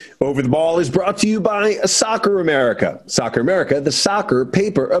Over the Ball is brought to you by Soccer America. Soccer America, the soccer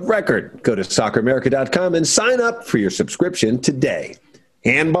paper of record. Go to socceramerica.com and sign up for your subscription today.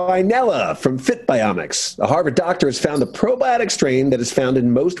 And by Nella from Fit Biomics. A Harvard doctor has found a probiotic strain that is found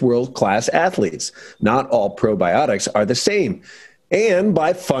in most world-class athletes. Not all probiotics are the same. And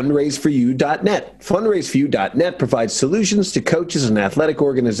by fundraiseforyou.net. Fundraiseforyou.net provides solutions to coaches and athletic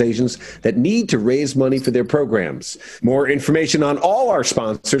organizations that need to raise money for their programs. More information on all our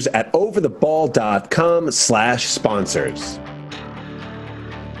sponsors at overtheball.com/sponsors.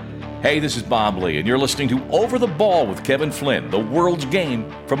 Hey, this is Bob Lee, and you're listening to Over the Ball with Kevin Flynn, the world's game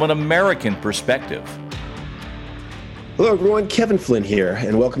from an American perspective. Hello, everyone. Kevin Flynn here,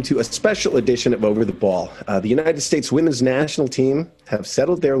 and welcome to a special edition of Over the Ball. The United States women's national team have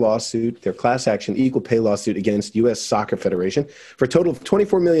settled their lawsuit, their class action equal pay lawsuit against US Soccer Federation for a total of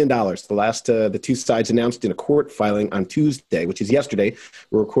 $24 million. The two sides announced in a court filing on Tuesday, which is yesterday.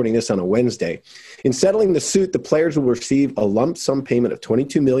 We're recording this on a Wednesday. In settling the suit, the players will receive a lump sum payment of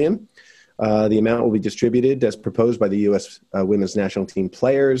 $22 million. The amount will be distributed as proposed by the U.S. women's national team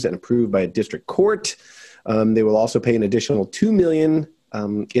players and approved by a district court. They will also pay an additional $2 million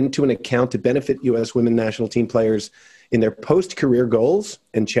into an account to benefit U.S. women national team players in their post-career goals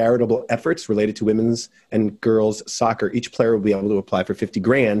and charitable efforts related to women's and girls soccer. Each player will be able to apply for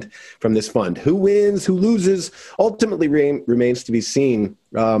 $50,000 from this fund. Who wins, who loses, ultimately remains to be seen.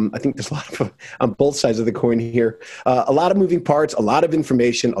 I think there's a lot of, on both sides of the coin here, a lot of moving parts, a lot of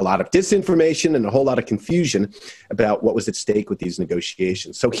information, a lot of disinformation, and a whole lot of confusion about what was at stake with these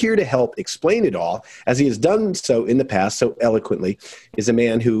negotiations. So here to help explain it all, as he has done so in the past so eloquently, is a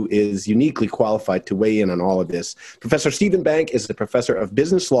man who is uniquely qualified to weigh in on all of this. Professor Stephen Bank is the professor of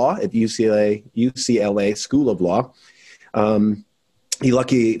business law at UCLA School of Law. He,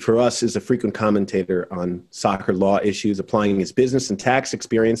 lucky for us, is a frequent commentator on soccer law issues, applying his business and tax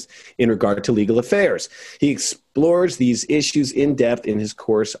experience in regard to legal affairs. He explores these issues in depth in his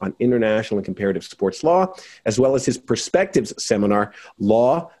course on international and comparative sports law, as well as his perspectives seminar,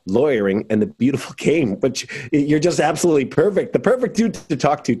 Law, Lawyering, and the Beautiful Game, which you're just absolutely perfect. The perfect dude to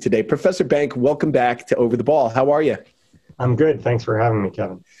talk to today. Professor Bank, welcome back to Over the Ball. How are you? I'm good. Thanks for having me,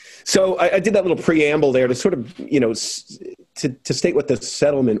 Kevin. So I did that little preamble there to sort of, to state what the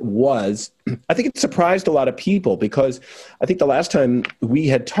settlement was. I think it surprised a lot of people because I think the last time we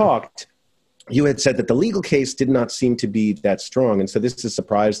had talked, you had said that the legal case did not seem to be that strong. And so this has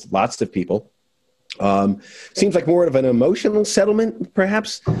surprised lots of people. Seems like more of an emotional settlement,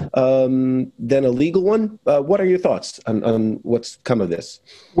 perhaps, than a legal one. What are your thoughts on what's come of this?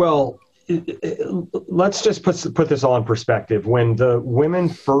 Well, let's just put this all in perspective. When the women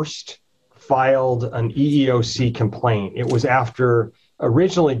first filed an EEOC complaint, it was after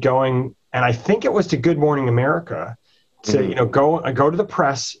originally going, and I think it was to Good Morning America, to go to the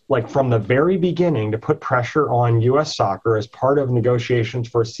press, like from the very beginning, to put pressure on U.S. Soccer as part of negotiations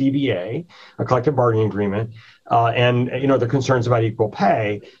for a CBA, a collective bargaining agreement, and the concerns about equal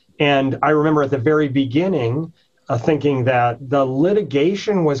pay. And I remember at the very beginning thinking that the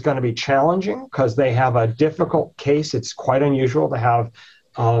litigation was going to be challenging because they have a difficult case. It's quite unusual to have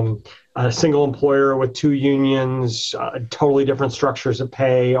a single employer with two unions, totally different structures of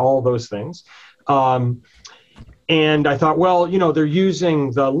pay, all those things. And I thought, well, they're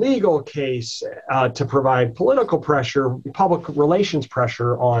using the legal case to provide political pressure, public relations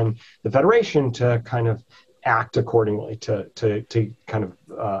pressure on the Federation to kind of act accordingly, to kind of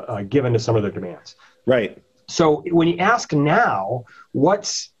give in to some of their demands. Right. So when you ask now,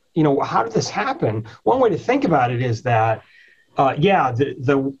 how did this happen? One way to think about it is that,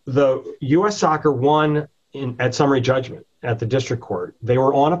 the U.S. Soccer won at summary judgment at the district court. They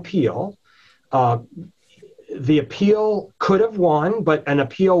were on appeal. The appeal could have won, but an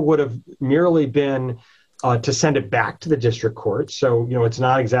appeal would have merely been to send it back to the district court. So, it's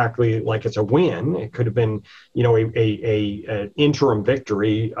not exactly like it's a win. It could have been, an interim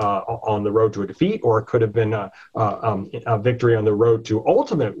victory on the road to a defeat, or it could have been a victory on the road to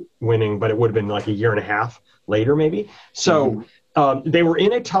ultimate winning, but it would have been like a year and a half later, maybe. So they were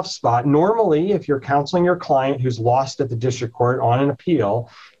in a tough spot. Normally, if you're counseling your client who's lost at the district court on an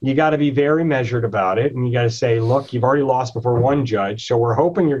appeal, you got to be very measured about it. And you got to say, look, you've already lost before one judge. So we're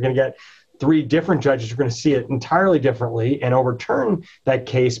hoping you're going to get three different judges who are going to see it entirely differently and overturn that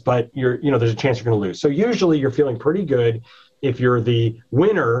case, but there's a chance you're going to lose. So usually you're feeling pretty good if you're the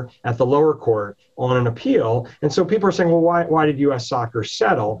winner at the lower court on an appeal. And so people are saying, well, why did U.S. Soccer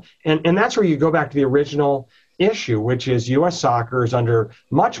settle? And that's where you go back to the original issue, which is U.S. Soccer is under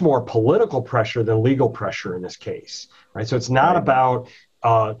much more political pressure than legal pressure in this case, right? So it's not about,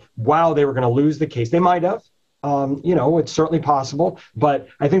 they were going to lose the case. They might have. It's certainly possible. But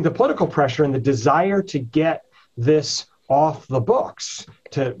I think the political pressure and the desire to get this off the books,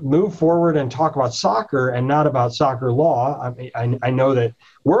 to move forward and talk about soccer and not about soccer law. I know that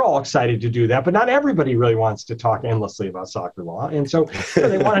we're all excited to do that, but not everybody really wants to talk endlessly about soccer law. And so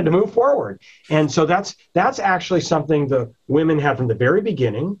they wanted to move forward. And so that's actually something the women had from the very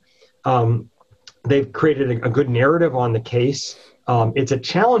beginning. They've created a good narrative on the case. It's a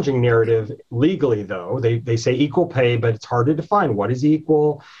challenging narrative legally, though. They say equal pay, but it's hard to define what is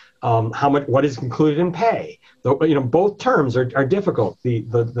equal. What is included in pay? Both terms are difficult.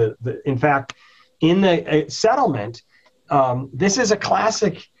 In fact, in the settlement, this is a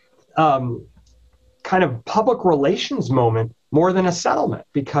classic kind of public relations moment more than a settlement,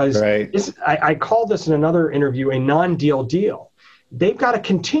 because I call this in another interview a non-deal deal. They've got a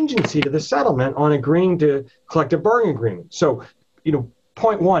contingency to the settlement on agreeing to collective bargaining agreement. So,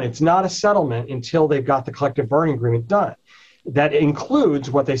 point one, it's not a settlement until they've got the collective bargaining agreement done. That includes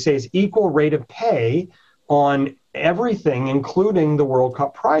what they say is equal rate of pay on everything, including the World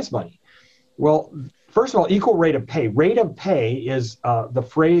Cup prize money. Well, first of all, equal rate of pay. Rate of pay is the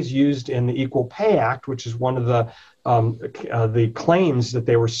phrase used in the Equal Pay Act, which is one of the claims that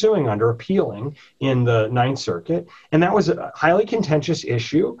they were suing under, appealing in the Ninth Circuit. And that was a highly contentious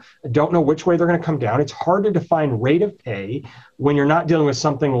issue. I don't know which way they're going to come down. It's hard to define rate of pay when you're not dealing with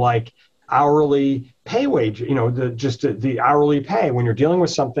something like hourly pay wage, the hourly pay. When you're dealing with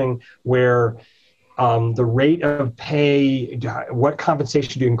something where the rate of pay, what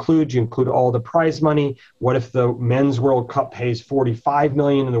compensation do you include? Do you include all the prize money? What if the men's World Cup pays $45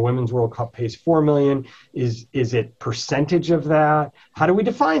 million and the women's World Cup pays $4 million? Is it percentage of that? How do we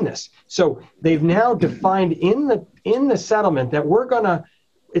define this? So they've now defined in the settlement that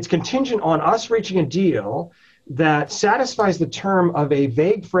it's contingent on us reaching a deal that satisfies the term of a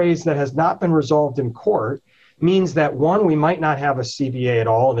vague phrase that has not been resolved in court. Means that, one, we might not have a CBA at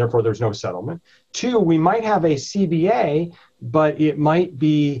all, and therefore there's no settlement. Two, we might have a CBA, but it might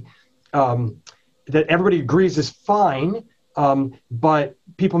be that everybody agrees is fine, but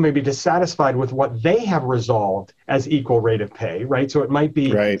people may be dissatisfied with what they have resolved as equal rate of pay, right? So it might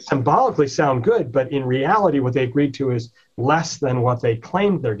be symbolically sound good, but in reality, what they agreed to is less than what they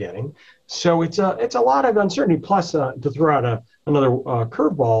claimed they're getting. So it's a lot of uncertainty. Plus, to throw out another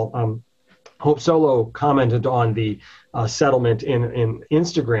curveball, Hope Solo commented on the settlement in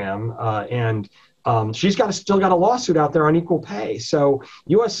Instagram, and she's still got a lawsuit out there on equal pay. So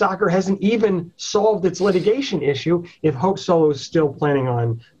U.S. Soccer hasn't even solved its litigation issue if Hope Solo is still planning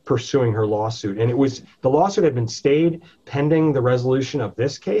on pursuing her lawsuit. And the lawsuit had been stayed pending the resolution of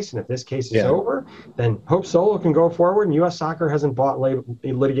this case. And if this case is over, then Hope Solo can go forward, and U.S. Soccer hasn't bought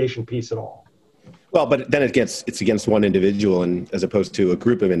a litigation piece at all. Well, but then it's against one individual and as opposed to a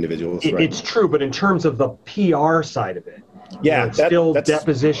group of individuals. Right? It's true, but in terms of the PR side of it, it's still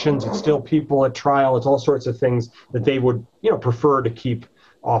depositions, it's still people at trial, it's all sorts of things that they would prefer to keep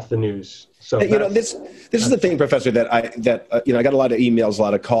off the news. So this is the thing, Professor, that I got a lot of emails, a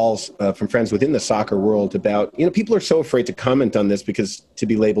lot of calls from friends within the soccer world about people are so afraid to comment on this because to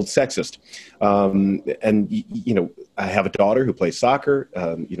be labeled sexist. I have a daughter who plays soccer.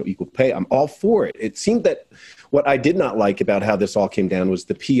 Equal pay. I'm all for it. It seemed that what I did not like about how this all came down was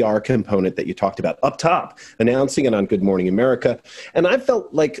the PR component that you talked about up top, announcing it on Good Morning America, and I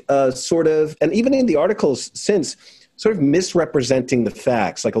felt like and even in the articles since, sort of misrepresenting the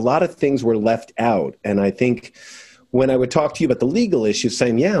facts. Like a lot of things were left out. And I think when I would talk to you about the legal issues,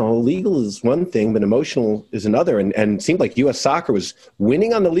 saying, legal is one thing, but emotional is another. And it seemed like U.S. Soccer was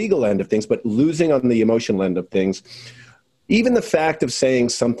winning on the legal end of things, but losing on the emotional end of things. Even the fact of saying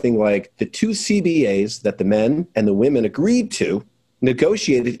something like the two CBAs that the men and the women agreed to,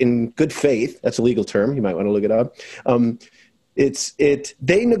 negotiated in good faith, that's a legal term, you might want to look it up.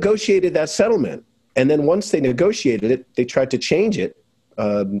 They negotiated that settlement. And then once they negotiated it, they tried to change it,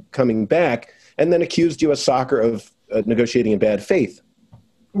 coming back, and then accused U.S. Soccer of negotiating in bad faith.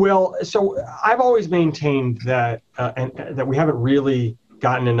 Well, so I've always maintained that that we haven't really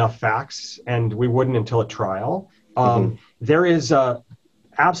gotten enough facts, and we wouldn't until a trial. There is a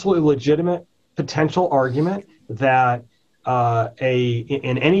absolutely legitimate potential argument that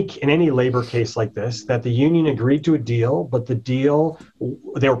in any labor case like this, that the union agreed to a deal, but the deal,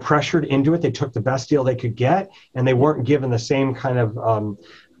 they were pressured into it. They took the best deal they could get, and they weren't given the same kind of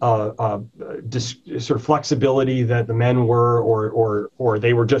sort of flexibility that the men were, or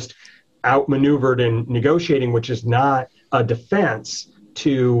they were just outmaneuvered in negotiating, which is not a defense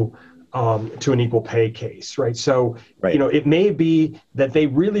to an equal pay case, right? So, it may be that they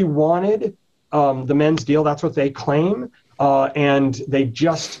really wanted the men's deal. That's what they claim. And they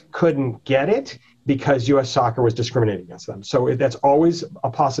just couldn't get it because U.S. Soccer was discriminating against them. So that's always a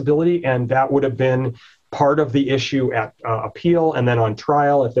possibility, and that would have been part of the issue at appeal, and then on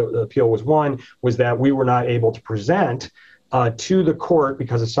trial, if the appeal was won, was that we were not able to present to the court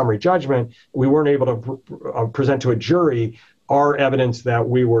because of summary judgment. We weren't able to present to a jury our evidence that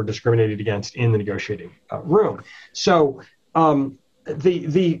we were discriminated against in the negotiating room. So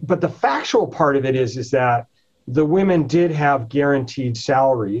but the factual part of it is that the women did have guaranteed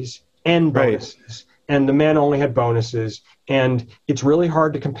salaries and bonuses, and the men only had bonuses. And it's really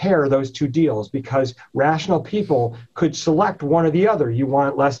hard to compare those two deals because rational people could select one or the other. You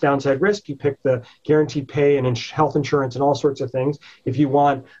want less downside risk, you pick the guaranteed pay and health insurance and all sorts of things. If you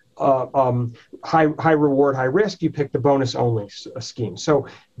want high reward, high risk, you pick the bonus only scheme. So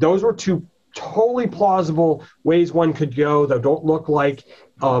those were two totally plausible ways one could go that don't look like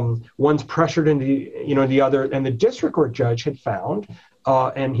one's pressured into the other. And the district court judge had found,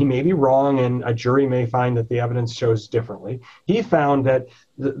 and he may be wrong, and a jury may find that the evidence shows differently. He found that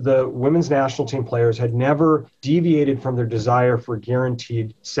the women's national team players had never deviated from their desire for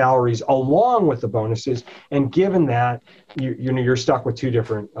guaranteed salaries along with the bonuses. And given that, you're stuck with two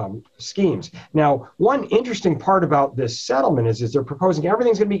different schemes. Now, one interesting part about this settlement is they're proposing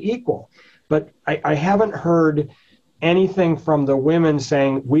everything's going to be equal. But I haven't heard anything from the women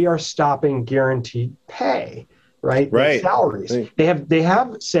saying we are stopping guaranteed pay, right? Salaries. Right. They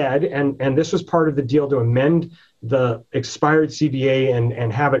have said, and this was part of the deal to amend the expired CBA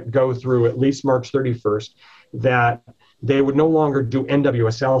and have it go through at least March 31st, that they would no longer do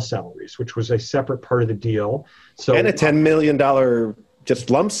NWSL salaries, which was a separate part of the deal. So, and a $10 million just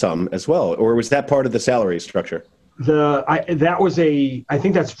lump sum as well, or was that part of the salary structure? I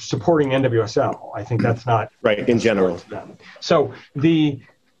think that's supporting NWSL. I think that's not right in general. So the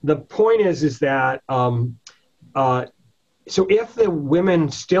point is that so if the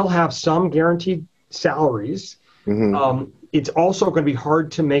women still have some guaranteed salaries, it's also going to be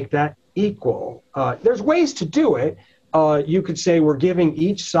hard to make that equal. There's ways to do it. You could say we're giving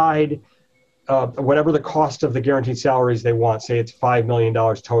each side whatever the cost of the guaranteed salaries they want. Say it's $5 million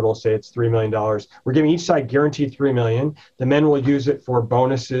total, say it's $3 million. We're giving each side guaranteed $3 million. The men will use it for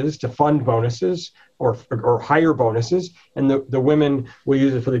bonuses, to fund bonuses or higher bonuses, and the women will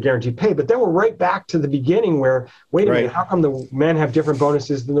use it for the guaranteed pay. But then we're right back to the beginning where, wait a minute, how come the men have different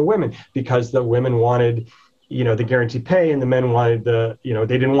bonuses than the women? Because the women wanted the guaranteed pay, and the men wanted they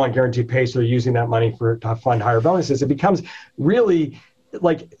didn't want guaranteed pay, so they're using that money to fund higher bonuses. It becomes really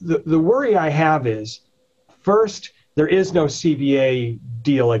like the worry I have is, first, there is no CBA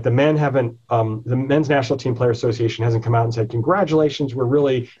deal. Like the men haven't, the Men's National Team Player Association hasn't come out and said, congratulations, we're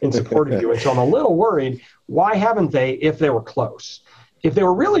really in support of you. And so I'm a little worried, why haven't they, if they were close? If they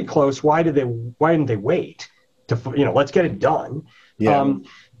were really close, why didn't they wait to, let's get it done? Yeah.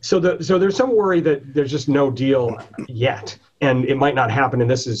 So there's some worry that there's just no deal yet, and it might not happen. And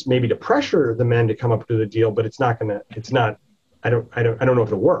this is maybe to pressure the men to come up to the deal, but I don't know if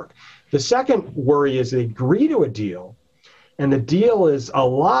it'll work. The second worry is they agree to a deal, and the deal is a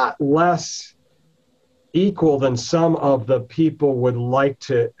lot less equal than some of the people would like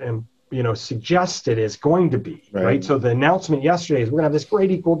to, suggest it is going to be, right? So the announcement yesterday is we're gonna have this great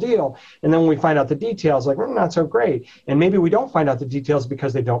equal deal, and then when we find out the details, not so great. And maybe we don't find out the details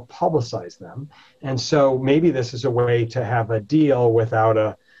because they don't publicize them. And so maybe this is a way to have a deal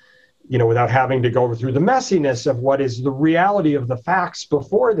without having to go through the messiness of what is the reality of the facts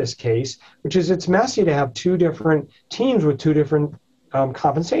before this case, which is it's messy to have two different teams with two different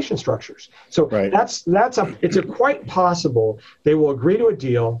compensation structures. So it's quite possible they will agree to a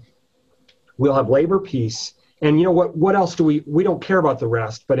deal. We'll have labor peace. And what else do we don't care about the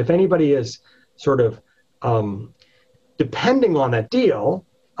rest, but if anybody is sort of depending on that deal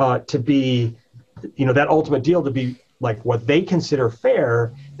to be, that ultimate deal to be like what they consider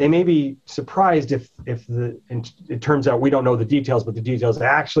fair, they may be surprised if it turns out we don't know the details, but the details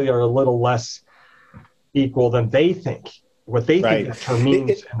actually are a little less equal than they think, what they think that term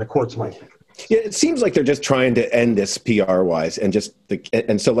means, and the courts might think. Yeah, it seems like they're just trying to end this PR-wise, and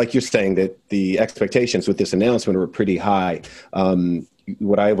so like you're saying that the expectations with this announcement were pretty high.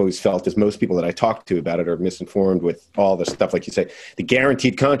 What I've always felt is most people that I talk to about it are misinformed with all the stuff, like you say, the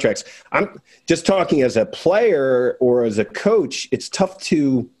guaranteed contracts. I'm just talking as a player or as a coach, it's tough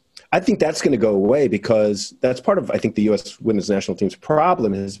I think that's going to go away because that's part of, I think, the U.S. women's national team's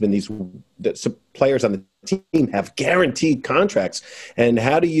problem has been these players on the team have guaranteed contracts. And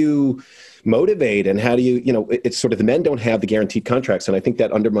how do you motivate, and how do you, it's sort of the men don't have the guaranteed contracts. And I think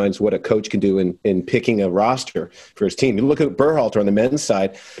that undermines what a coach can do in picking a roster for his team. You look at Berhalter on the men's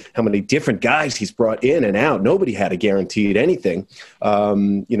side, how many different guys he's brought in and out. Nobody had a guaranteed anything.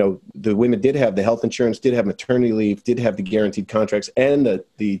 The women did have the health insurance, did have maternity leave, did have the guaranteed contracts and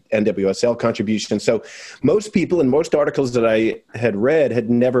the NWSL contribution. So most people in most articles that I had read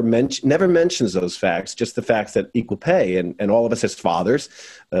had never mentions those facts, just the facts that equal pay. And all of us as fathers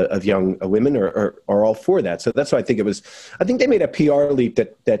of young women are all for that. So that's why I think they made a PR leap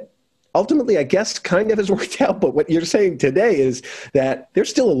that ultimately, I guess, kind of has worked out. But what you're saying today is that there's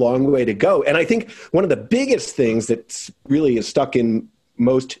still a long way to go. And I think one of the biggest things that really is stuck in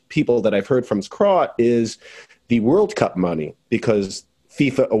most people that I've heard from Scraw is the World Cup money, because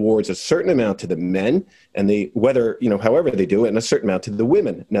FIFA awards a certain amount to the men, and however they do it, and a certain amount to the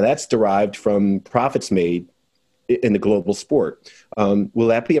women. Now that's derived from profits made in the global sport. Will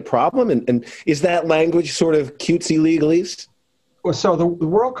that be a problem? And is that language sort of cutesy legalese? Well, so the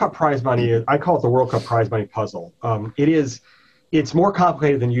World Cup prize money, I call it the World Cup prize money puzzle. It's more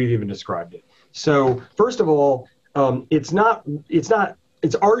complicated than you even described it. So first of all, it's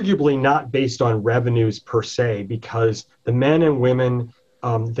arguably not based on revenues per se, because the men and women,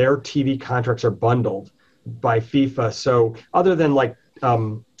 their TV contracts are bundled by FIFA. So other than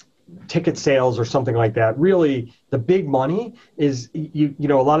ticket sales or something like that, really the big money is a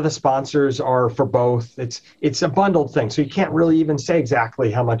lot of the sponsors are for both. It's a bundled thing, so you can't really even say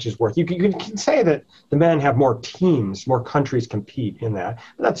exactly how much is worth. You can say that the men have more teams, more countries compete in that.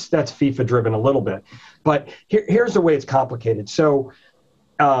 That's FIFA driven a little bit, but here's the way it's complicated. So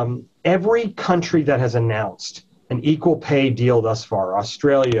every country that has announced an equal pay deal thus far,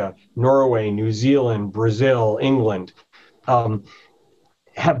 Australia, Norway, New Zealand, Brazil, England,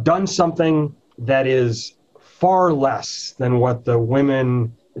 have done something that is far less than what the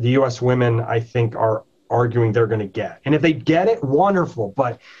U.S. women, I think, are arguing they're going to get. And if they get it, wonderful.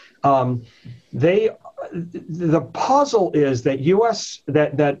 But the puzzle is that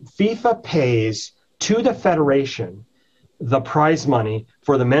that FIFA pays to the federation the prize money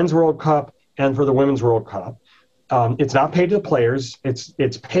for the Men's World Cup and for the Women's World Cup. It's not paid to the players.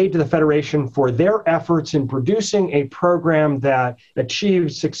 It's paid to the federation for their efforts in producing a program that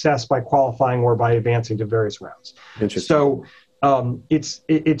achieves success by qualifying or by advancing to various rounds. So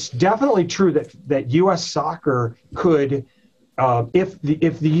it's definitely true that U.S. soccer could, if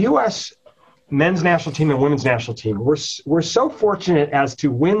the U.S. men's national team and women's national team were so fortunate as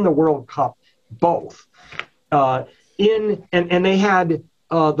to win the World Cup both, and they had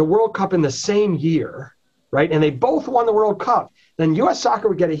the World Cup in the same year, right? And they both won the World Cup, then U.S. soccer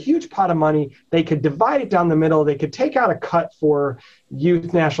would get a huge pot of money. They could divide it down the middle. They could take out a cut for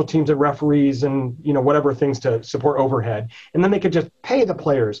youth national teams and referees and, whatever things to support overhead. And then they could just pay the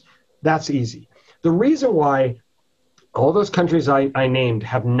players. That's easy. The reason why all those countries I named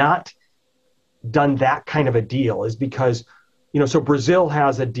have not done that kind of a deal is because, so Brazil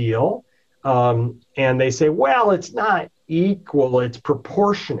has a deal, and they say, well, it's not equal, it's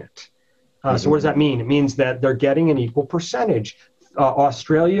proportionate. So what does that mean? It means that they're getting an equal percentage.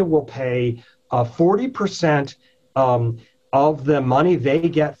 Australia will pay 40% of the money they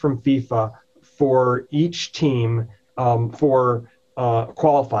get from FIFA for each team for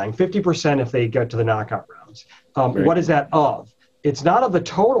qualifying, 50% if they get to the knockout rounds. What is that of? It's not of the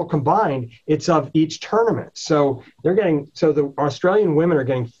total combined, it's of each tournament. So the Australian women are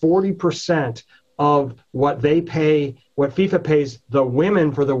getting 40% of what they pay, what FIFA pays the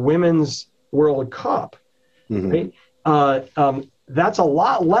women for the Women's World Cup, right? That's a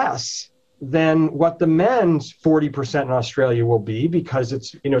lot less than what the men's 40% in Australia will be, because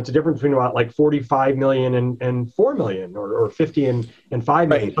it's a difference between about like 45 million and 4 million, or 50 and 5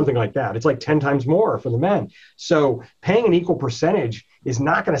 million, right, something like that. It's like 10 times more for the men. So paying an equal percentage is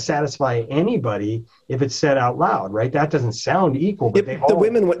not going to satisfy anybody if it's said out loud, right? That doesn't sound equal. But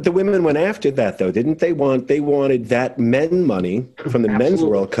the women went after that, though, didn't they? They wanted that men money from the Men's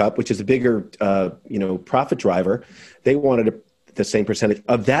World Cup, which is a bigger profit driver. They wanted the same percentage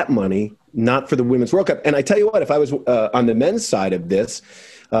of that money, not for the Women's World Cup. And I tell you what, if I was on the men's side of this,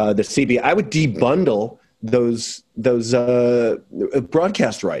 the CBA, I would debundle those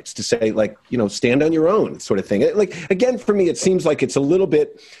broadcast rights to say, stand on your own sort of thing. Again, for me, it seems like it's a little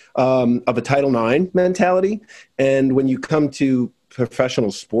bit of a Title IX mentality. And when you come to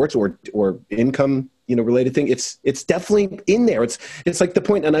professional sports or income, related thing, it's definitely in there. It's like the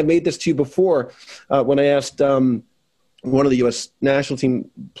point, and I made this to you before when I asked one of the U.S. national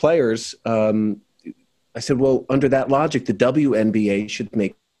team players, I said, well, under that logic, the WNBA should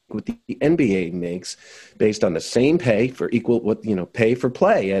make what the NBA makes based on the same pay for pay for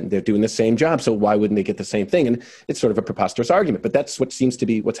play, and they're doing the same job. So why wouldn't they get the same thing? And it's sort of a preposterous argument, but that's what seems to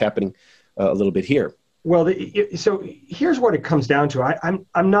be what's happening a little bit here. Well, so here's what it comes down to.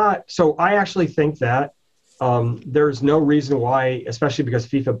 I actually think that there's no reason why, especially because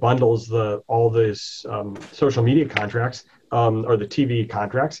FIFA bundles all these social media contracts or the TV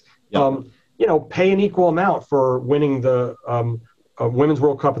contracts, pay an equal amount for winning the Women's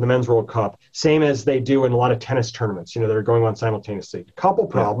World Cup and the Men's World Cup, same as they do in a lot of tennis tournaments, that are going on simultaneously. A couple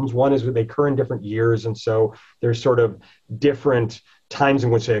problems. One is that they occur in different years, and so there's sort of different times in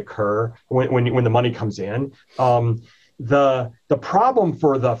which they occur when the money comes in. The problem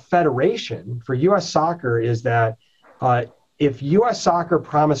for the federation, for U.S. Soccer, is that if U.S. Soccer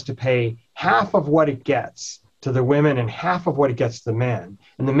promised to pay half of what it gets to the women and half of what it gets to the men,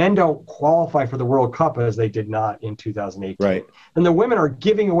 and the men don't qualify for the World Cup as they did not in 2018, right, and the women are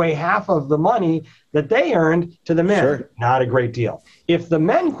giving away half of the money that they earned to the men, sure, not a great deal. If the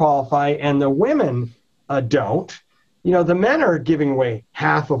men qualify and the women don't, the men are giving away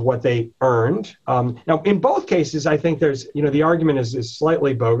half of what they earned. Now, in both cases, I think there's, the argument is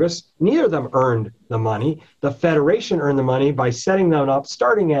slightly bogus. Neither of them earned the money. The federation earned the money by setting them up,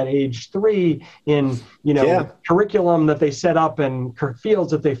 starting at age 3 in, curriculum that they set up and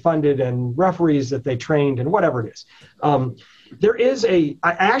fields that they funded and referees that they trained and whatever it is. I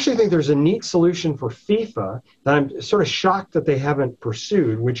actually think there's a neat solution for FIFA that I'm sort of shocked that they haven't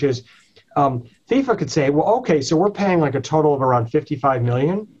pursued, which is, FIFA could say, well, okay, so we're paying like a total of around 55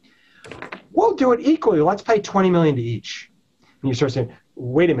 million. We'll do it equally. Let's pay 20 million to each. And you start saying,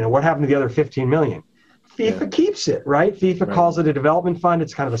 wait a minute, what happened to the other 15 million? FIFA keeps it, right? FIFA calls it a development fund.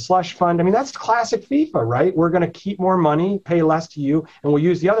 It's kind of a slush fund. I mean, that's classic FIFA, right? We're going to keep more money, pay less to you, and we'll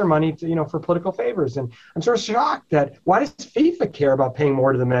use the other money to, for political favors. And I'm sort of shocked that why does FIFA care about paying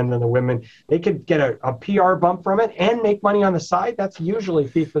more to the men than the women? They could get a PR bump from it and make money on the side. That's usually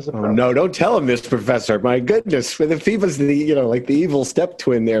FIFA's approach. Oh, no, don't tell him this, Professor. My goodness. The FIFA's like the evil step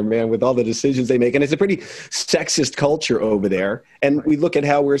twin there, man, with all the decisions they make. And it's a pretty sexist culture over there. And we look at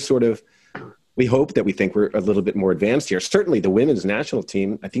how we're we hope that we think we're a little bit more advanced here. Certainly the women's national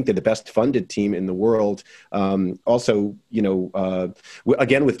team, I think they're the best funded team in the world. Also,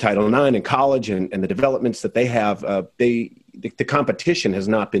 again, with Title IX and college and the developments that they have, the competition has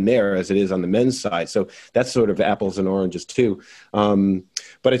not been there as it is on the men's side. So that's sort of apples and oranges too.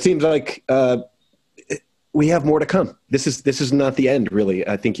 But it seems like we have more to come. This is not the end, really.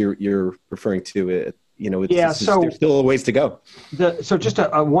 I think you're referring to it. There's still a ways to go. So just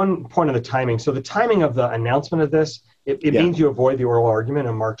a one point on the timing. So the timing of the announcement of this, it means you avoid the oral argument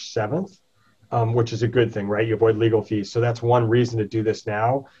on March 7th, which is a good thing, right? You avoid legal fees. So that's one reason to do this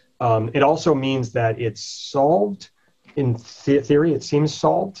now. It also means that it's solved in theory. It seems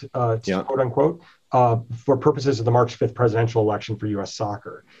solved, quote unquote, for purposes of the March 5th presidential election for U.S.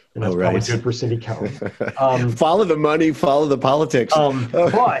 Soccer. And that's probably good for Cindy County. Follow the money, follow the politics.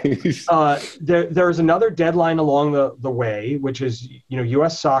 But there's another deadline along the way, which is,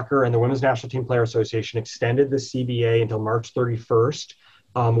 U.S. Soccer and the Women's National Team Player Association extended the CBA until March 31st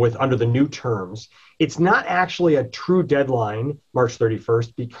under the new terms. It's not actually a true deadline, March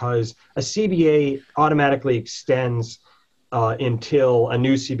 31st, because a CBA automatically extends until a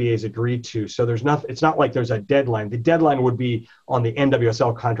new CBA is agreed to. So it's not like there's a deadline. The deadline would be on the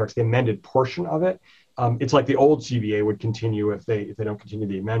NWSL contracts, the amended portion of it. It's like the old CBA would continue if they don't continue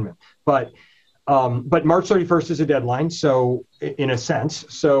the amendment. But March 31st is a deadline, so in a sense.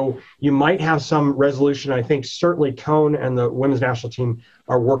 So you might have some resolution. I think certainly Cone and the women's national team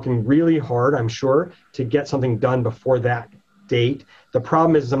are working really hard, I'm sure, to get something done before that date. The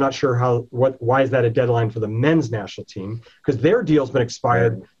problem is I'm not sure why is that a deadline for the men's national team, because their deal's been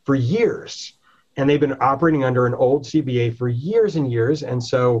expired for years and they've been operating under an old CBA for years and years. And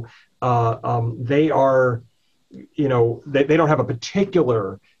so they are, they don't have a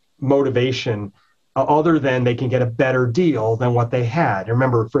particular motivation other than they can get a better deal than what they had.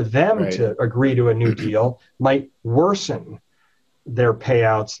 Remember, for them to agree to a new deal might worsen their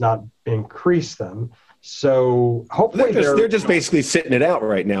payouts, not increase them. So hopefully they're just basically sitting it out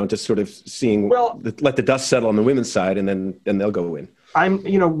right now, just sort of seeing, let the dust settle on the women's side, and then they'll go in.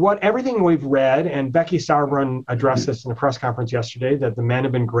 Everything we've read, and Becky Sauerbrunn addressed this in a press conference yesterday, that the men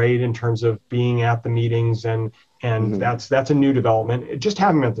have been great in terms of being at the meetings, and that's a new development. Just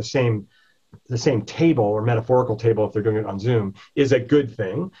having them at the same table, or metaphorical table if they're doing it on Zoom, is a good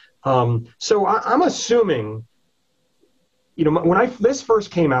thing. So I'm assuming, when this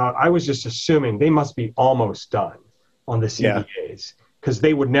first came out, I was just assuming they must be almost done on the CBAs, because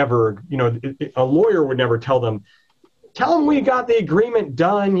they would never, a lawyer would never tell them, tell them we got the agreement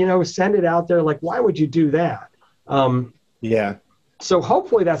done, send it out there. Like, why would you do that? Yeah. So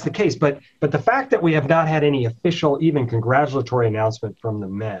hopefully that's the case. But the fact that we have not had any official, even congratulatory announcement from the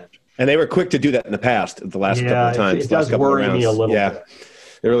men. And they were quick to do that in the past, the last couple of times. It does worry me a little bit.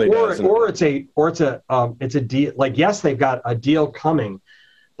 It really does. Or it's a deal. Like, yes, they've got a deal coming,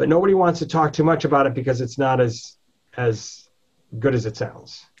 but nobody wants to talk too much about it because it's not as good as it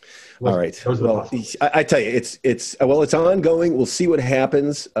sounds. All right. Well, I tell you, it's ongoing. We'll see what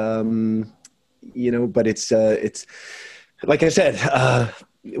happens. But it's like I said,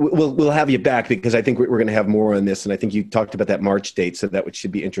 we'll have you back because I think we're going to have more on this. And I think you talked about that March date, so that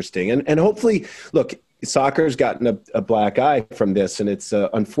should be interesting. And hopefully, look, soccer's gotten a black eye from this, and it's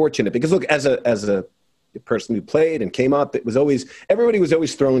unfortunate because, look, as a person who played and came up, everybody was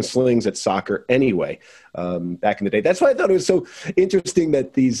always throwing slings at soccer anyway. Back in the day, that's why I thought it was so interesting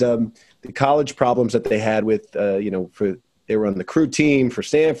that these the college problems that they had with they were on the crew team for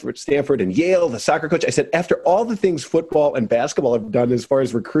Stanford and Yale, the soccer coach. I said, after all the things football and basketball have done as far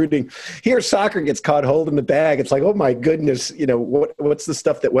as recruiting, here soccer gets caught holding the bag. It's like, oh my goodness, what's the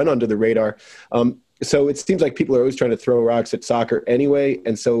stuff that went under the radar? So it seems like people are always trying to throw rocks at soccer anyway.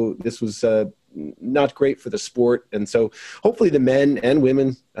 And so this was not great for the sport. And so hopefully the men and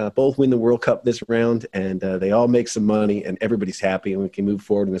women both win the World Cup this round, and they all make some money and everybody's happy and we can move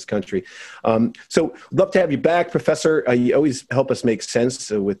forward in this country. So I'd love to have you back, Professor. You always help us make sense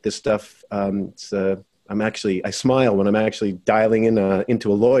with this stuff. I smile when I'm actually dialing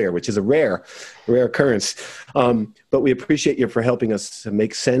into a lawyer, which is a rare occurrence. But we appreciate you for helping us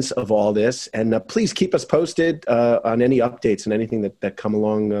make sense of all this. And please keep us posted on any updates and anything that come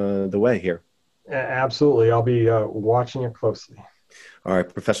along the way here. Absolutely. I'll be watching it closely. All right,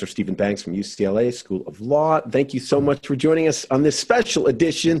 Professor Stephen Banks from UCLA School of Law, thank you so much for joining us on this special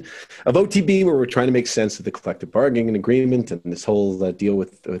edition of OTB, where we're trying to make sense of the collective bargaining agreement and this whole deal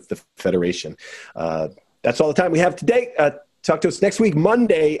with the Federation. That's all the time we have today. Talk to us next week,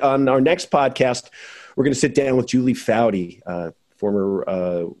 Monday, on our next podcast. We're going to sit down with Julie Foudy,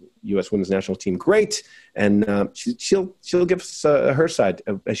 former U.S. Women's National Team great, and she'll give us her side.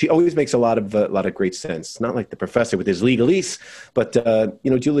 She always makes a lot of great sense. Not like the professor with his legalese, but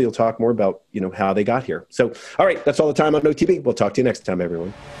Julie will talk more about how they got here. So, all right, that's all the time on OTB. We'll talk to you next time,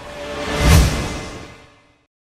 everyone.